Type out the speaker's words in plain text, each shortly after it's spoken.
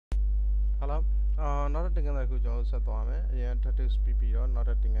not a thing that could also dome, and Tatus PP, not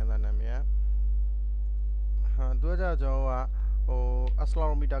a thing and Namia. Doja Joa or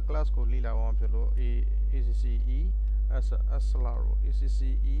Accelerometer class called Lila Wampelo, ECCE, as Accelero,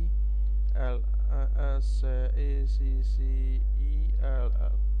 ECCE, L S ACCE, L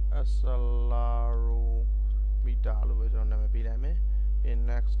Accelerometer, which on them a in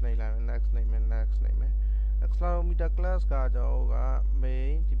next name, Accelerometer class card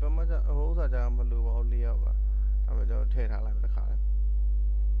main, Tipamaja, Hosa Jamalu or Leoga. I'm a dog take out the car.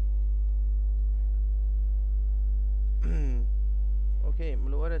 Okay,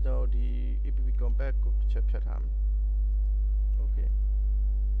 Mluara the EPP compact chapter ham. Okay.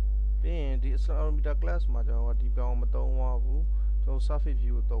 Then the Accelerometer class maja or the Baumatown Wavu, so Safi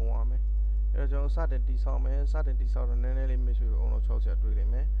view don't want me. There's no certainty some and any mission on a choice at really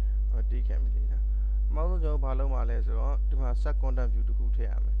me, or D can be later. Mauzo Paloma Lezo to my second view to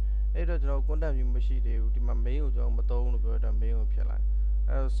Kutiame. Either no content view machine to my mail John Maton bird and mail Piala.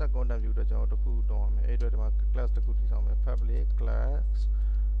 As second view the John to cool dome, either my class the cookies on my public class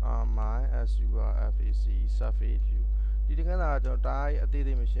my SURFAC Safi view. Did you get die a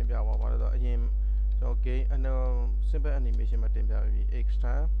daily machine? One of the him okay, and no simple animation material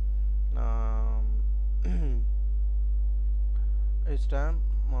extra. It's time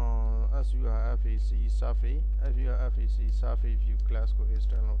SURFAC Safi, SURFAC Safi view class go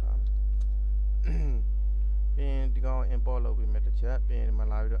external time. In the go import we met the chat, being my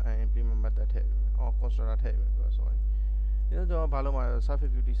live and implement method or construct heavy. Sorry. You know, Paloma Safi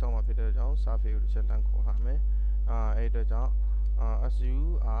view design of Peter John, Safi with Chetan Kohame, Ada John,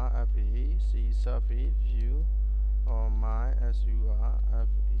 SURFAC Safi view or my SURFAC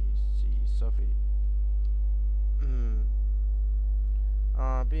Safi.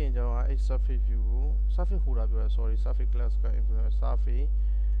 Being Java H Safi view, Safi Hura, sorry, Safi class guy influence Safi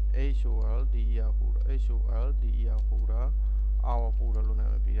HOLD Hura, our Hura Luna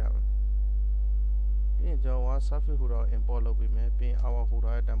be being Java Safi Hura in Bolo we may be our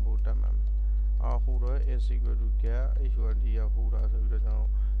Hura and Butamam. Our Hura is equal to get HOLD Hura, so we don't know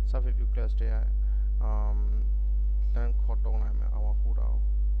Safi view class there. Then cotton our Hura,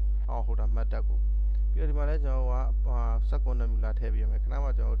 our Hura Matago. Very much second lat heavy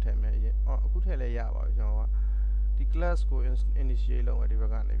Macanama Teme, good hell Yava. The class go initiate long at the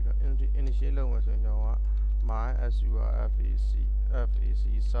Vagan. Initiate long was in Java, my SURFAC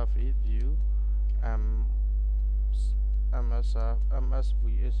Safi view,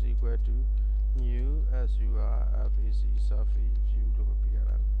 MSV is equal to new SURFAC Safi view to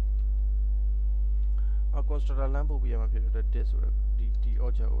appear. A construct a lamp will be a period of this or the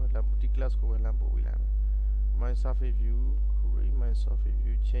Ojo, the class go a lamp will have. My Safi view, create my Safi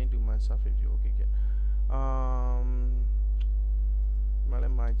view, change to my Safi view. Okay,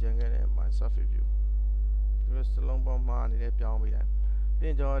 my jungle and my Safi view. The rest of the long bomb man in a piano. Then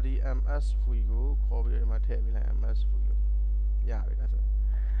enjoy the MS for you, copy my table MS for you. Yeah, that's it.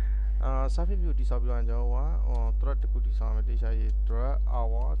 Safi view disable and Java or threat to good design. This is draw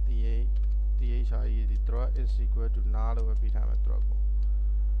our DHI the draw is equal to null over bit time at draw.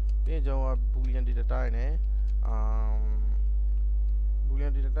 Then Java Boolean data in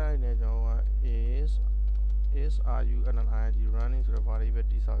Boolean data in Java is RU and an IG running to the variable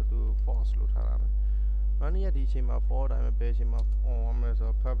decide to false load haram. Running a DCMA 4 time a base of on as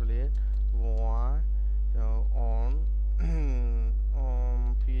a public y on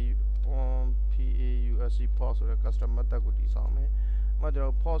PAUSC pause or a customer that would design.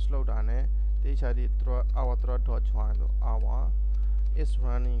 Mother pause load on it. They shall throw our thread to join our is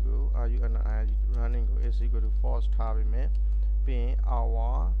running go are you and I running go is equal to false having me being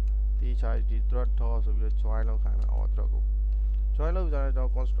our they shall thread toss of your join of our trouble. Join of the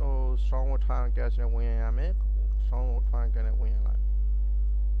strong time catch and win I make strong time can win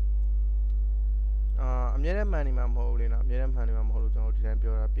I'm yet a minimum holding up yet a minimum hold on the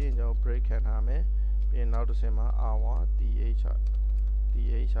temperature being your break and hammer being now the same hour DHI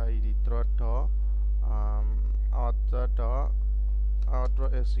the thread to our thread to our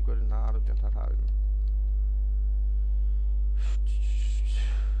thread is equal to now of the having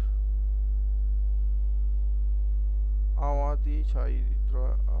our DHI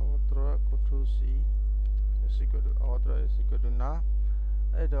our thread control C is equal to our thread is equal to now.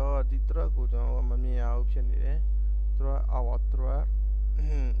 The thread goes on my option here. Our thread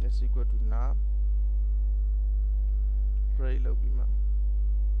is equal to now. Pray low beam.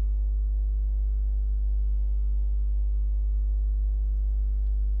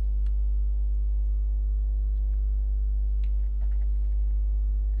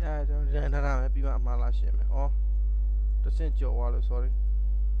 Yeah, I don't know. Be my last year. Oh, the same job. Sorry.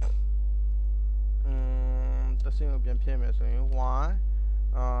 ကိုပြန်ဖြည့်မယ်ဆိုရင် why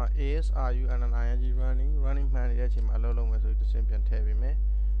is are you and running မှန်နေတဲ့အချိန်မှာအလုပ်လုပ်မယ်ဆိုပြီးတစ်ဆင့်ပြန်ထည့်ပေးမယ်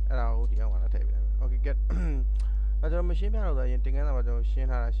အဲ့ဒါကိုဒီအောင်လာထည့်ပေးလိုက်မယ် okay get အဲ့ကျွန်တော်မရှင်းပြတော့ဆိုရင်တင်ကန်းစာမှာကျွန်တော်ရှင်း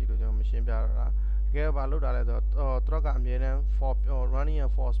ထားတာရှိလို့ကျွန်တော်မရှင်းပြတော့တာတကယ်ဘာလုပ်တာလဲဆိုတော့thread ကအမြဲတမ်း for running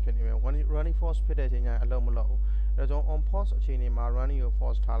and force ဖြစ်နေမယ် running force ဖြစ်တဲ့အချိန်ကျရင်အလုပ်မလုပ်ဘူးအဲ့တော့ကျွန်တော် on pause အချိန်တွေမှာ running ကို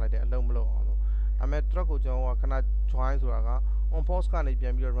force ထားလိုက်တယ်အလုပ်မလုပ်အောင်လို့ဒါပေမဲ့ thread ကိုကျွန်တော်ကခဏ join ဆိုတာက on pause ကနေပြ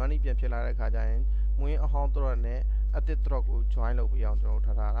န်ပြီးတော့ running ပြန်ဖြစ်လာတဲ့ခါကျရင်မွေးအဟောင်း thread နဲ့အသစ် thread ကို join လုပ်ပြီးအောင်ကျွန်တော်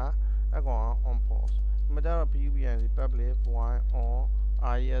ထားထားတာအဲ့ကောင်က on pause ဒီမှာကျတော့ PUBNC public void on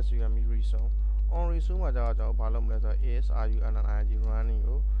IESUME resume on resume မှာကျတော့ကျွန်တော်ဘာလုပ်မလဲဆိုတော့ is are you and running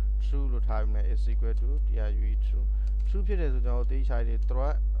ကို true လို့ထားပြီးမယ် is equal to true true ဖြစ်တယ်ဆိုကျွန်တော်သိချာတွေ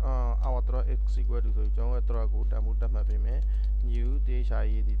thread our thread is equal to ဆိုကျွန်တော်ရဲ့ thread ကိုတတ်မှတ်ပေးမယ် new သိချာ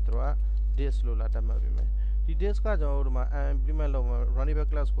ရေးဒီ thread this လို့လာတတ်မှတ်ပေးမယ်ဒီ this ကကျွန်တော်တို့ဒီမှာ implement လုပ်မယ် running back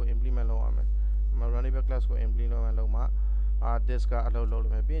class ကို implement လုပ်ရမယ်ဒီမှာ running back class ကို implement လုပ်မှthis ကအလုပ်လုပ်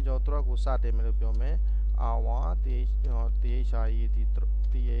လို့မယ်ပြီးရင်ကျွန်တော် thread ကိုစတင်မယ်လို့ပြောမယ် our thired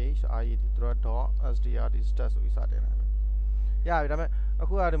thread.strt stat ဆိုပြီးစတင်လိုက်မယ်ရပြီဒါပေမဲ့အ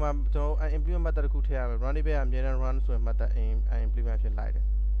ခုကဒီမှာကျွန်တော် implement method တစ်ခုထည့်ရမယ် running back ကအမြဲတမ်း run ဆိုတဲ့ method implement ဖြစ်လိုက်တယ်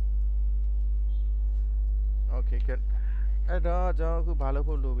okay good အဲ့တော့ကျွန်တော်အခုဘာလုပ်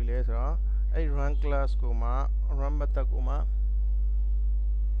ဖို့လိုပြီလဲဆိုတော့အဲ့ run class ကိုမှ run method ကိုမှ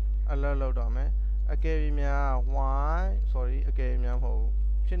အလုပ်တော့မယ်အကယ်၍များ why sorry အကယ်၍များမဟုတ်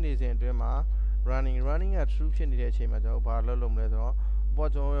ဖြစ်နေစဉ်အတွင်းမှာ running က true ဖြစ်နေတဲ့အချိန်မှာကျွန်တော်ဘာလုပ်မလဲဆိုတော့ဘော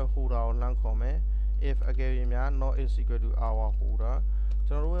ကျွန်တော်ရဲ့ holder ကိုလှမ်းခေါ်မယ် if အကယ်၍များ not is equal to our holder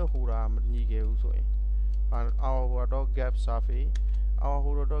ကျွန်တော်တို့ရဲ့ holder မညီခဲ့ဘူးဆိုရင် our holder.get surface our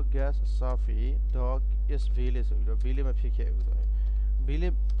holder.get surface is valid ဆိုပြီးတော့ valid မဖြစ်ခဲ့ဘူးဆိုရင်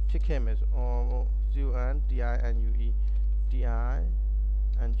valid ဖြစ်ခဲ့မယ်ဆို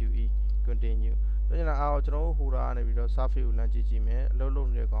TINUE continue ဆိုရင်ကျွန်တော်တို့ holder ကနေပြီးတော့ surface ကိုလမ်းကြည့်မယ်အလုပ်လုပ်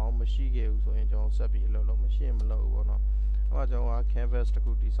နေတဲ့ကောင်မရှိခဲ့ဘူးဆိုရင်ကျွန်တော်ဆက်ပြီးအလုပ်လုပ်မရှိရင်မလုပ်ဘူးပေါ့နော်အဲ့တော့ကျွန်တော်က canvas တစ်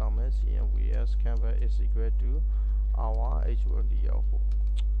ခုတည်ဆောက်မယ် CMVS canvas is equal to our HODL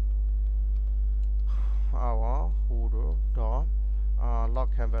our holder dot log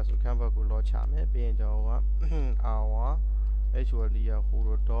canvas ကို canvas ကို log ချမယ်ပြီးရင်ကျွန်တော်က our HODL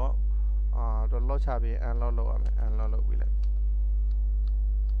holder dot log ချပြီး unlock လုပ်ရမယ် unlock လုပ်ပြီးလိုက်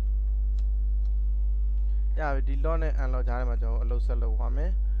ရပြီဒီ log နဲ့ unlock ကြားထဲမှာကျွန်တော်အလုပ်ဆက်လုပ်ပါမ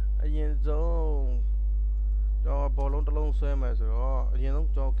ယ်အရင်ဆုံးကျွန်တော်ဘောလုံးတစ်လုံးဆွဲမယ်ဆိုတော့အရင်ဆုံး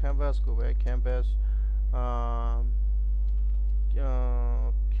ကျွန်တော် canvas ကိုပဲ canvas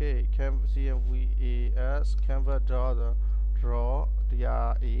CMVAS canvas draw draw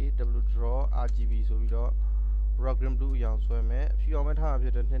RGB ဆိုပြီးတော့ program 2အရောင်ဆွဲမယ်ဖြူအောင်မဲ့ထားမှာဖြ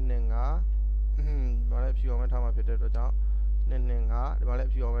စ်တဲ့225ဒီမှာလည်းဖြူအောင်မဲ့ထားမှာဖြစ်တဲ့အတွက်ကြောင့်225ဒီမှာလည်း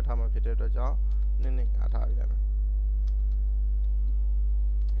ဖြူအောင်မဲ့ထားမှာဖြစ်တဲ့အတွက်ကြောင့်225ထားပြလိုက်မယ်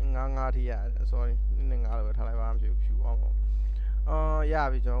55ထိရတယ် sorry 225လို့ပဲထားလိုက်ပါမဖြစ်ဖြူအောင်ပေါ့ရ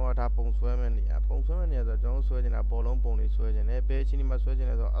ပြီကျွန်တော်ကဒါပုံဆွဲမဲ့နေရဆိုတော့ကျွန်တော်ဆွဲနေတာဘောလုံးပုံလေးဆွဲခြင်းနဲ့ဘယ်အချိန်မှာဆွဲခြင်း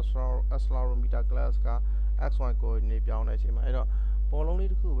လဲဆိုတော့ Accelerometer class က xy coordinate ပြောင်းတဲ့အချိန်မှာအဲ့တော့ဘောလုံးလေး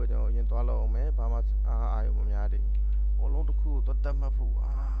တစ်ခုပဲကျွန်တော်အရင်သွားလောက်အောင်မယ်ဘာမှအာရုံမများသေးဘူးဘောလုံးတစ်ခုကိုတတ်မှတ်ဖို့ရ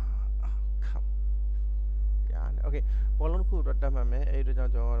တယ် okay ဘောလုံးတစ်ခုကိုတတ်မှတ်မယ်အဲ့ဒီ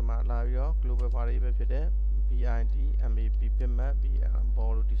တော့ကျွန်တော်ဒီမှာလာပြီးတော့ global variable ဖြစ်တဲ့ BID MAP bitmap ဘော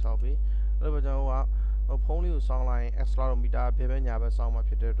လို့တိဆောက်ပြီးအဲ့လိုပဲကျွန်တော်ကဖုန်းလေးကိုစောင်းလိုက်ရင် accelerometer ဘယ်ပဲညာပဲစောင်းမှာ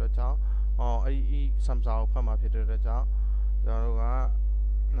ဖြစ်တဲ့အတွက်ကြောင့်အဲ့ဒီ sensor ကိုဖတ်မှာဖြစ်တဲ့အတွက်ကြောင့်ကျွန်တော်တို့က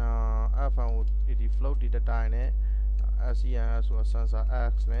f1 ကိုဒီ float data type နဲ့ SCNS ဆိုတော့ sensor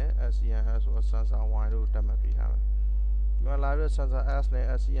x နဲ့ SCNS ဆိုတော့ sensor y တို့တတ်မှတ်ပေးထားမယ်ဒီမှာလာပြီး sensor s နဲ့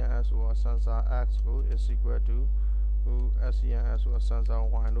SCNS ဆိုတော့ sensor x ကို is equal to SCNS ဆိုတော့ sensor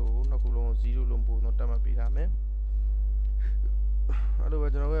y တို့ကိုနှစ်ခုလုံး0လို့ပို့တော့တတ်မှတ်ပေးထားမယ်အဲ့လိုပဲ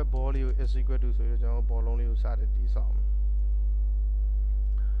ကျွန်တော်ရဲ့ ball လေးကို is equal to ဆိုပြီးကျွန်တော်ဘောလုံးလေးကိုစတင်တည်ဆောက်မယ်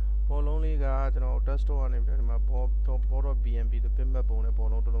ဘောလုံးလေးကကျွန်တော် desktop ကနေပြီးဒီမှာ ball.bmp ဆို bitmap ပုံနဲ့ဘော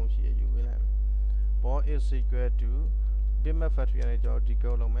လုံးတစ်လုံးရှိရယူပေးလိုက်မယ် ball is equal to bitmap factory ကနေကျွန်တော်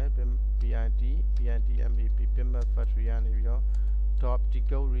decode လုပ်မယ် BID bitmap factory ကနေပြီးတော့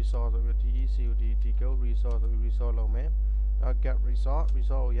 .decode resource ဆိုပြီး DECOD decode resource ဆိုပြီး resource လုပ်မယ် get resource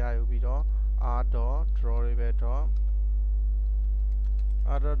ကိုရယူပြီးတော့ r.drawable.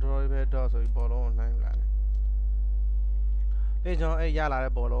ဆိုပြီးဘောလုံးကိုနှိုင်းလိုက်တယ်။ကျွန်တော်အဲ့ရလာ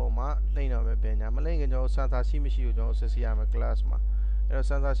တဲ့ဘောလုံးမှာလိမ့်တော့ပဲပြန်ညာမလိမ့်ခင်ကျွန်တော် sensor ရှိမရှိကိုကျွန်တော်စစ်ဆေးရမယ် class မှာအဲ့တော့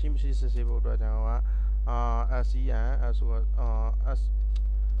sensor ရှိမရှိစစ်ဆေးဖို့အတွက်ကျွန်တော်ကSCN ဆိုတော့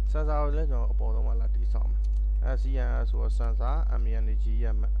sensor ကိုလည်းကျွန်တော်အပေါ်ဆုံးမှာလာတိဆောက်မယ် SCN ဆိုတော့ sensor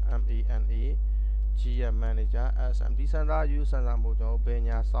GM manager SM ဒီ sensor use sensor မို့ကျွန်တော်ဘယ်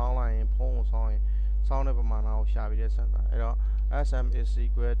ညာစောင်းလိုက်ရင်ဖုန်းကိုစောင်းရင် sound နဲ့ပမာဏကိုရှာပြီးတဲ့ sensor အဲ့တော့ SM is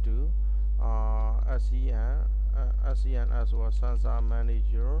equal to SENဆိုတော့ sensor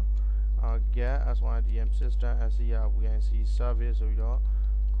manager get SYDM system SER VNC service ဆိုပြီးတော့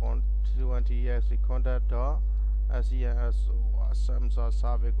 20x contact dot SENS ဆို sensor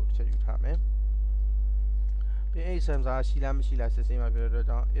service ကိုတစ်ချက်ယူထားမယ်ပြီးအဲ့ sensor ရှိလားမရှိလားစစ်ဆေးမှာပြောတဲ့အတွက်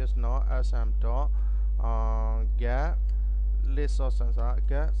ကြောင့် is not sm dot get list of sensor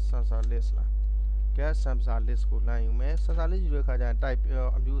get sensor list လား get sensor list ကိုလှမ်းယူမယ် sensor list ယူတဲ့အခါကျရင် type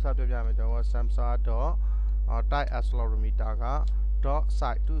အမျိုးအစားပြောပြမယ်ကျွန်တော်က sensor dot type accelerometer က dot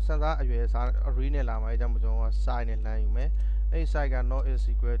site သူ sensor အရွယ်အစား array နဲ့လာမှာအဲကြောင့်ကျွန်တော်က site နဲ့လှမ်းယူမယ်အဲ့ site က not is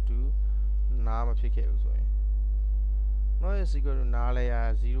equal to နားမဖြစ်ခဲ့ဘူးဆိုရင် not is equal to နားလဲရ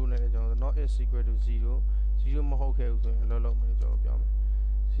0နဲ့ကျွန်တော် not is equal to 0မဟုတ်ခဲ့ဘူးဆိုရင်အလုပ်လုပ်မယ်ကျွန်တော်ပြောမယ်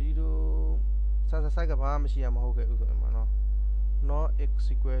0 sensor site ကဘာမှမရှိရမဟုတ်ခဲ့ဘူးဆိုရင်မှာနော် not x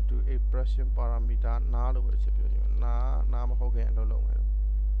equal to expression parameter နားလို့ပဲချက်ပြောချင်တယ်နားမဟုတ်ခဲ့အလုပ်လုပ်မယ်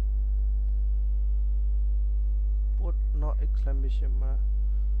put not exclamation mark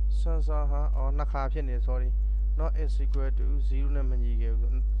sensor ဟာနှစ်ခါဖြစ်နေ sorry not is equal to 0နဲ့မညီခဲ့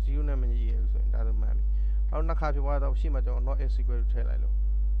ဘူး0နဲ့မညီခဲ့ဘူးဆိုရင်ဒါဆိုမှန်ပြီအော်နှစ်ခါဖြစ်သွားတော့ရှိမှကျွန်တော် not is equal to ထည့်လိုက်လို့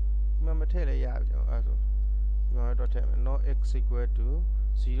မထည့်လဲရပြီကျွန်တော်အဲ့ဆိုဒီမှာတော့ထည့်မယ် not x equal to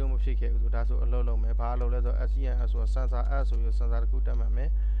 0မဖြစ်ခဲ့ဘူးဆိုဒါဆိုအလုပ်လုပ်မယ်ဘာအလုပ်လဲဆိုတော့ SENS ဆိုတော့ sensor s ဆိုပြီး sensor တစ်ခုတက်မှတ်မယ်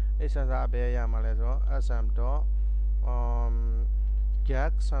အဲ့ sensor ဘယ်ရမှာလဲဆိုတော့ sm dot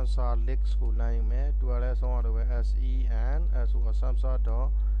get sensor links ကိုလှမ်းယူမယ်သူကလည်းဆုံးအောင်လို့ပဲ SEN s ဆိုတော့ sensor dot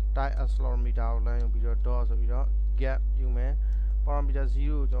type accelerometer ကိုလှမ်းယူပြီးတော့ dot ဆိုပြီးတော့ get ယူမယ် parameter 0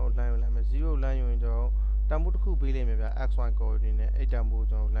ကိုကျွန်တော်လှမ်းယူလိုက်မယ်0ကိုလှမ်းယူရင်ကျွန်တော်တန်ဖိုးတစ်ခုပေးလိမ့်မယ်ဗျ xy coordinate နဲ့အဲ့တန်ဖိုးကို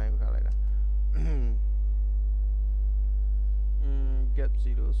ကျွန်တော်လှမ်းယူထားလိုက်တာget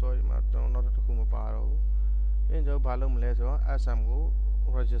 0 sorry မှာကျွန်တော်နောက်တစ်ခုမပါတော့ဘူးပြီးရင်ကျွန်တော်ဘာလုပ်မလဲဆိုတော့ sm ကို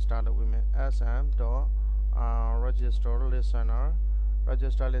register လုပ်ပေးမယ် sm dot register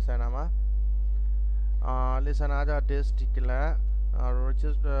listenerမှာlistener က this declare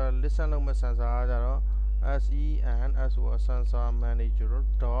register listen လုပ်မဲ့ sensor ကကြတော့ SENဆိုတော့ sensor manager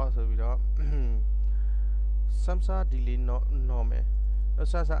dot ဆိုပြီးတော့ sensor delay normal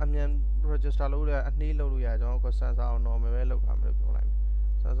sensor အမြန် register လုပ်ရအနှေးလုပ်လို့ရကျွန်တော်က sensor ကို normal ပဲလုပ်ထားမယ်လို့ပြောလိုက်မယ်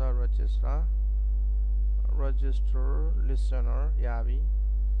sensor register listener ရပြီ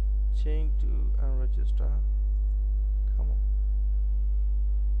change to unregister come on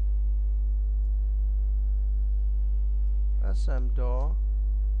sm dot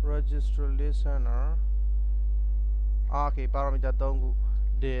register listener okay parameter 3ခု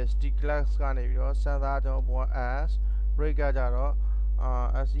this class ကနေပြီးတော့ sensor ကျွန်တော်ပေါ် as break ကကြတော့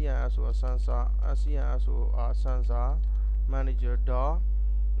SEN ဆိုတော့ sensor SEN ဆိုsensor manager dot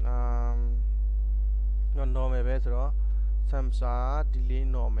normal ပဲဆိုတော့ sensor delay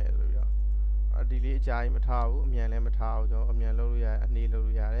normal ဆိုပြီးတော့delay အကြာကြီးမထားဘူးအမြန်လည်းမထားဘူးကျွန်တော်အမြန်လုပ်လို့ရတယ်အနှေးလုပ်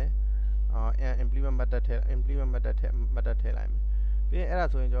လို့ရတယ်implement method ထည့်လိုက်မယ်ပြီးရင်အဲ့ဒါ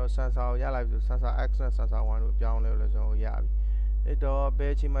ဆိုရင်ကျွန်တော် sensor ကိုရလိုက်ပြီဆို sensor x နဲ့ sensor y တို့ပြောင်းလဲလို့ကျွန်တော်ရပြီအဲ့တော့ဘ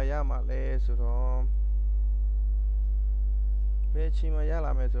ယ်အချိန်မှရမှာလဲဆိုတော့ဘယ်အချိန်မှရ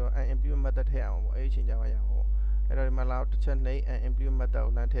လာမယ်ဆိုတော့ implement method ထည့်အောင်ပေါ့အဲ့ဒီအချိန်ကျမှရမှာပေါ့အဲ့တော့ဒီမှာလာတစ်ချက်နှိပ် implement method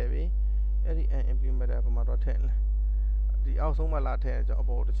ကိုလှမ်းထည့်ပြီးအဲ့ဒီ implement method ဘာမှတော့ထည့်လဲဒီအောက်ဆုံးမှာလာထည့်ရင်ကျွန်တော်အ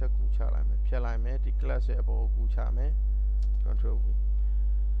ပေါ်တစ်ချက်ကူချလိုက်မယ်ဖြတ်လိုက်မယ်ဒီ class ရဲ့အပေါ်ကိုကူချမယ် control V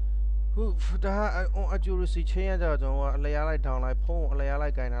ဟုတ်ဒါ on accuracy ချင်းရကြတော့ကျွန်တော်ကအလျားလိုက် down လိုက်ဖုန်းအလျားလို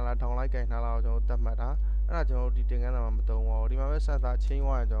က်ကင်ထားလား down လိုက်ကင်ထားလားကျွန်တော်သတ်မှတ်တာအဲ့ဒါကျွန်တော်ဒီသင်ခန်းစာမှာမသုံးပါဘူးဒီမှာပဲ sensor ချင်း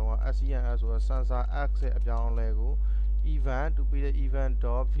သွားရင်ကျွန်တော်က SEN ဆိုတော့ sensor x ရဲ့အပြောင်းအလဲကို event to be the event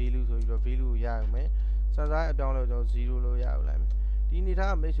dot value ဆိုပြီးတော့ value ကိုရရမယ် sensor ရဲ့အပြောင်းအလဲကိုကျွန်တော်0လို့ရယူလိုက်မယ်ဒီအနေ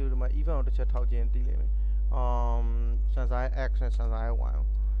ထားက make sure ဒီမှာ event ကိုတစ်ချက်ထောက်ခြင်းသိလိမ့်မယ်sensor ရဲ့ x နဲ့ sensor ရဲ့ y ကို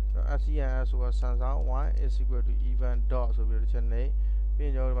SEN ဆိုတော့ sensor y is equal to event dot ဆိုပြီးတော့တစ်ချက်နေပြီးရ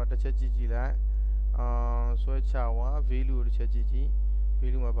င်ကျွန်တော်ဒီမှာတစ်ချက်ကြည့်လိုက်ဆွဲချဝါ value ကိုတစ်ချက်ကြည့်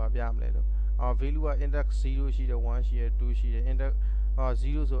value မှာဘာပြမလဲလို့value က index 0ရှိတယ်1ရှိတယ်2ရှိတယ် index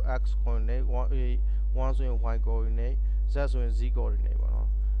 0ဆို x coordinate 1ဆိုရင် y coordinate z ဆိုရင် z coordinate ပေါ့နော်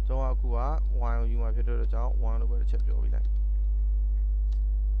ကျွန်တော်အခုက y ကိုယူမှာဖြစ်တဲ့အတွက်ကြောင့်1လို့ပဲတစ်ချက်ပြောပြီးလိုက်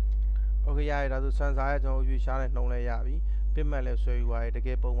okay ရရဒါဆို sensor ရဲ့ကျွန်တော်ရွေးရှားတဲ့နှုံးလဲရပြီ bitmap လဲဆွဲယူပါရတက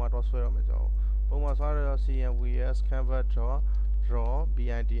ယ်ပုံမှန်တော့ဆွဲတော့မယ်ကျွန်တော်ပုံမှန်ဆွဲတော့ cmvs convert draw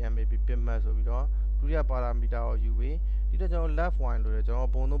bindmap bitmap ဆိုပြီးတော့ဒုတိယ parameter ကိုယူပြီးဒီတော့ကျွန်တော် left y လို့ရတယ်ကျွန်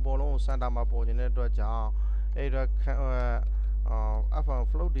တော်ဘုံသုံးဘောလုံးကို center မှာပေါ်နေတဲ့အတွက်ကြောင့်အဲ့တော့f1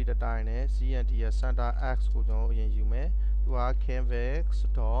 float data တိုင်းနဲ့ cnt ရဲ့ center x ကိုကျွန်တော်အရင်ယူမယ်သူက canvas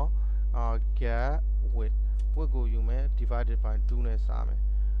dot get width ကိုယူမယ် divided by 2နဲ့စားမယ်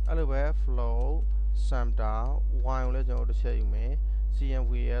အဲ့လိုပဲ float center y ကိုလည်းကျွန်တော်တစ်ချက်ယူမယ်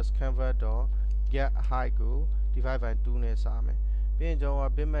cmvs convert dot get height ကို divide by 2နဲ့စာမယ်ပြီးရင်ကျွန်တော်က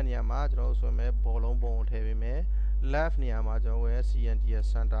bitmap နေရာမှာကျွန်တော်ဆိုရင်ဘောလုံးပုံကိုထည့်ပေးမယ် left နေရာမှာကျွန်တော်ရဲ့ cnd ရဲ့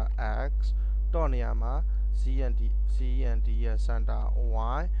center x dot နေရာမှာ cnd ရဲ့ center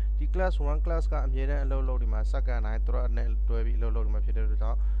y ဒီ class 1 class ကအမြဲတမ်းအလုပ်လုပ်ဒီမှာ second တိုင်း thread နဲ့တွဲပြီးအလုပ်လုပ်ဒီမှာဖြစ်တဲ့အတွက်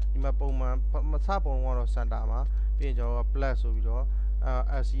ကြောင့်ဒီမှာပုံမှန်မစပုံကတော့ center မှာပြီးရင်ကျွန်တော်က plus ဆိုပြီးတော့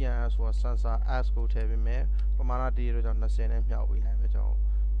scns ဆိုတာ sensor s ကိုထည့်ပေးမယ်ပမာဏတည်ရတဲ့ကြောင့်20နဲ့မြှောက်ပေးလိုက်မယ်ကျွန်တော်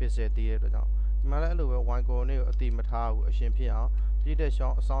pixel တည်ရတဲ့အတွက်ကြောင့်ဒီမှာလည်းအဲ့လိုပဲ y coordinate ကိုအတိမထားဘူးအရှင်ဖြစ်အောင်ပြည့်တဲ့ရှော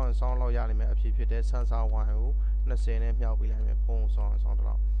င်းအဆောင်လောက်ရနိုင်မယ်အဖြစ်ဖြစ်တဲ့ sensor y ကို20နဲ့မြှောက်ပေးလိုက်မယ်ဖုံးဆောင်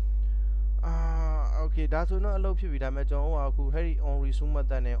တော့okay ဒါဆိုတော့အလုပ်ဖြစ်ပြီဒါပေမဲ့ကျွန်တော်ကအခုအဲ့ဒီ on resume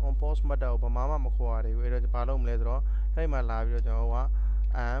method နဲ့ on pause method ကိုဘာမှမခေါ်ရသေးဘူးအဲ့တော့ဘာလုပ်မလဲဆိုတော့အဲ့မှာလာပြီးတော့ကျွန်တော်က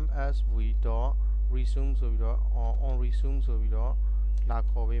msv.resume ဆိုပြီးတော့ on resume ဆိုပြီးတော့လာ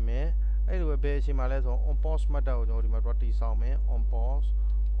ခေါ်ပေးမယ်အဲ့လိုပဲဘယ်အချိန်မှာလဲဆိုတော့ on pause method ကိုကျွန်တော်ဒီမှာတော့တည်ဆောက်မယ် on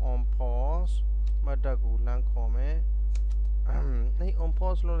pause method ကိုလမ်းခေါ်မယ်အဲ့ on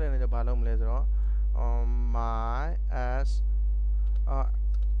pause လုပ်လိုက်ရင်ဘာလုပ်မလဲဆိုတော့my as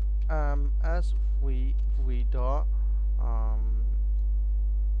msv dot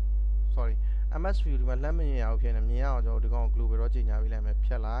sorry msv ဒီမှာလက်မမြင်ရအောင်ဖြစ်နေမြင်ရအောင်ကျွန်တော်ဒီကောင် global တော့ကြီးညာပေးလိုက်မယ်ဖြ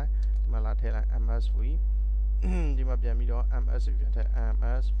တ်လိုက်ဒီမှာလာထည့်လိုက် msv ဒီမှာပြန်ပြီးတော့ msv ပြန်ထည့်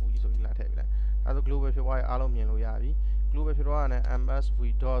msv ဆိုပြီးလာထည့်ပေးလိုက်အဲဆို global ဖြစ်သွားရင်အားလုံးမြင်လို့ရပြီ global ဖြစ်သွားတာနဲ့ msv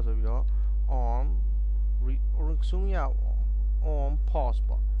dot ဆိုပြီးတော့ on resume ရ on pause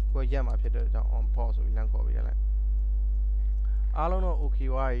ပေါ့ကိုရက်မှာဖြစ်တဲ့ကြောင့် on pause ဆိုပြီးလမ်းခေါ်ပေးရလိုက်အားလုံးတော့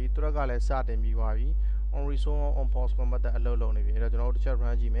okay ွားပြီသူတို့ကလည်းစတင်ပြီးွားပြီ on resume on pause method အလုပ်လုပ်နေပြီအဲ့တော့ကျွန်တော်တို့တစ်ချက်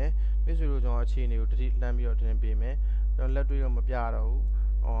run ကြည့်မယ်မိတ်ဆွေတို့ကျွန်တော်အခြေအနေကိုတတိလှမ်းပြီးတော့တင်ပေးမယ်ကျွန်တော်လက်တွေ့တော့မပြတော့ဘူး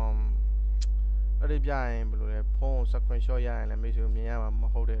လက်တွေ့ပြရင်ဘယ်လိုလဲဖုန်းကို screenshot ရရင်လည်းမိတ်ဆွေမြင်ရမှာမ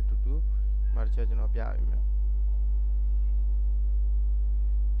ဟုတ်တဲ့အတူတူနောက်တစ်ချက်ကျွန်တော်ပြပေးမယ်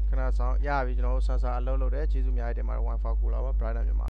ခဏဆောင်ရပြီကျွန်တော်တို့ sensor အလုပ်လုပ်တယ်ကျေးဇူးများတင်ပါတယ် Wi-Fi ကိုလာပါ brighter မြန်မာ